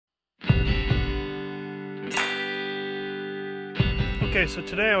Okay, so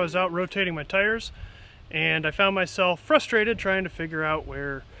today I was out rotating my tires and I found myself frustrated trying to figure out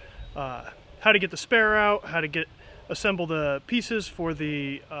where, how to get the spare out, how to assemble the pieces for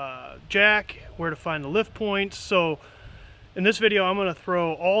the jack, where to find the lift points. So in this video I'm going to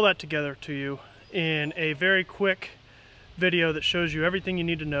throw all that together to you in a very quick video that shows you everything you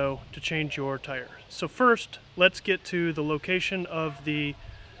need to know to change your tire. So first, let's get to the location of the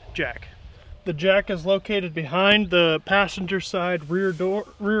jack. The jack is located behind the passenger side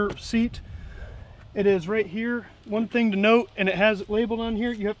rear seat. It is right here. One thing to note, and it has it labeled on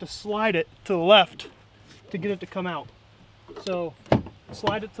here, you have to slide it to the left to get it to come out. So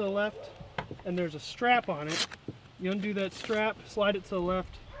slide it to the left, and there's a strap on it. You undo that strap, slide it to the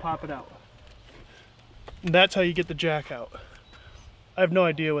left, pop it out. And that's how you get the jack out. I have no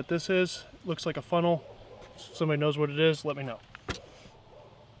idea what this is. It looks like a funnel. If somebody knows what it is, let me know.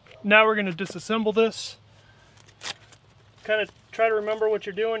 Now we're going to disassemble this. Kind of try to remember what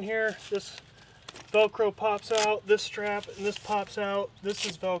you're doing here. This Velcro pops out, this strap, and this pops out. This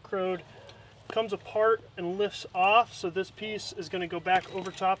is Velcroed. Comes apart and lifts off, so this piece is going to go back over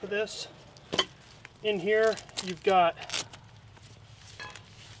top of this. In here, you've got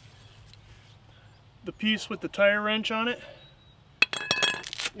the piece with the tire wrench on it.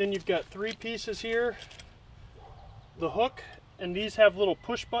 Then you've got three pieces here. The hook. And these have little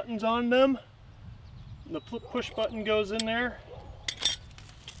push buttons on them. The push button goes in there.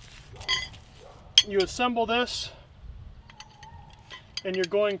 You assemble this, and you're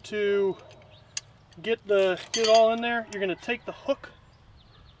going to get it all in there. You're going to take the hook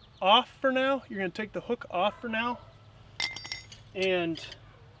off for now. And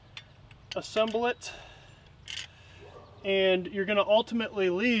assemble it. And you're going to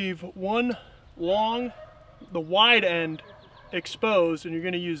ultimately leave one the wide end exposed, and you're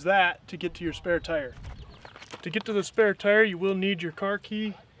going to use that to get to your spare tire. To get to the spare tire, you will need your car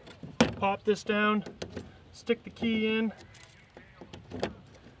key. Pop this down, stick the key in,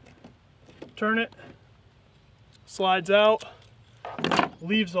 turn it, slides out,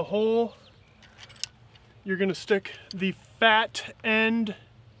 leaves a hole. You're going to stick the fat end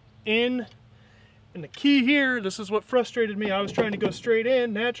in, and the key here, this is what frustrated me. I was trying to go straight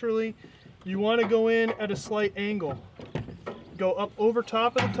in. Naturally, you want to go in at a slight angle. Go up over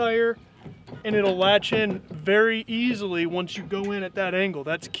top of the tire, and it'll latch in very easily once you go in at that angle.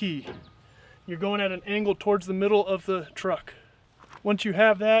 That's key. You're going at an angle towards the middle of the truck. Once you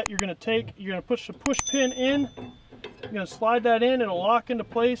have that, you're going to push the push pin in. You're going to slide that in. It'll lock into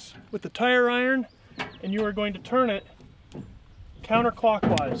place with the tire iron, and you are going to turn it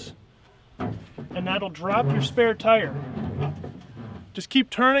counterclockwise, and that'll drop your spare tire. Just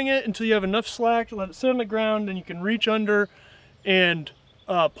keep turning it until you have enough slack to let it sit on the ground, and you can reach under and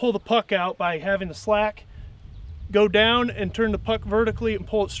pull the puck out by having the slack go down and turn the puck vertically and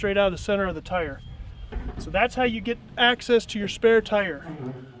pull it straight out of the center of the tire. So that's how you get access to your spare tire.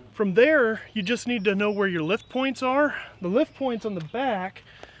 From there, you just need to know where your lift points are. The lift points on the back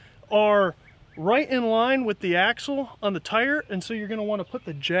are right in line with the axle on the tire, and so you're going to want to put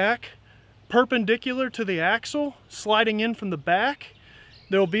the jack perpendicular to the axle, sliding in from the back.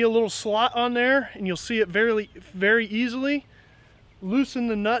 There will be a little slot on there, and you'll see it very, very easily. Loosen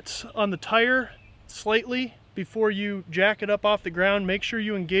the nuts on the tire slightly before you jack it up off the ground. Make sure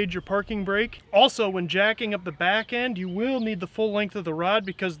you engage your parking brake. Also, when jacking up the back end, you will need the full length of the rod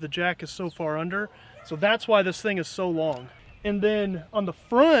because the jack is so far under. So that's why this thing is so long. And then on the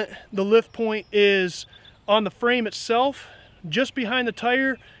front, the lift point is on the frame itself, just behind the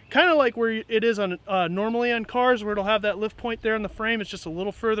tire, kind of like where it is on normally on cars, where it'll have that lift point there on the frame. It's just a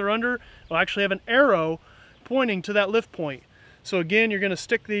little further under. It'll actually have an arrow pointing to that lift point. So again, you're going to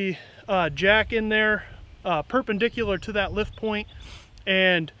stick the jack in there perpendicular to that lift point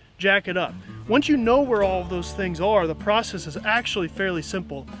and jack it up. Once you know where all of those things are, the process is actually fairly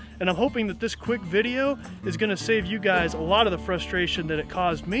simple. And I'm hoping that this quick video is going to save you guys a lot of the frustration that it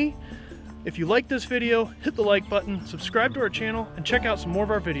caused me. If you like this video, hit the like button, subscribe to our channel, and check out some more of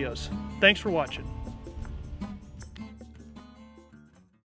our videos. Thanks for watching.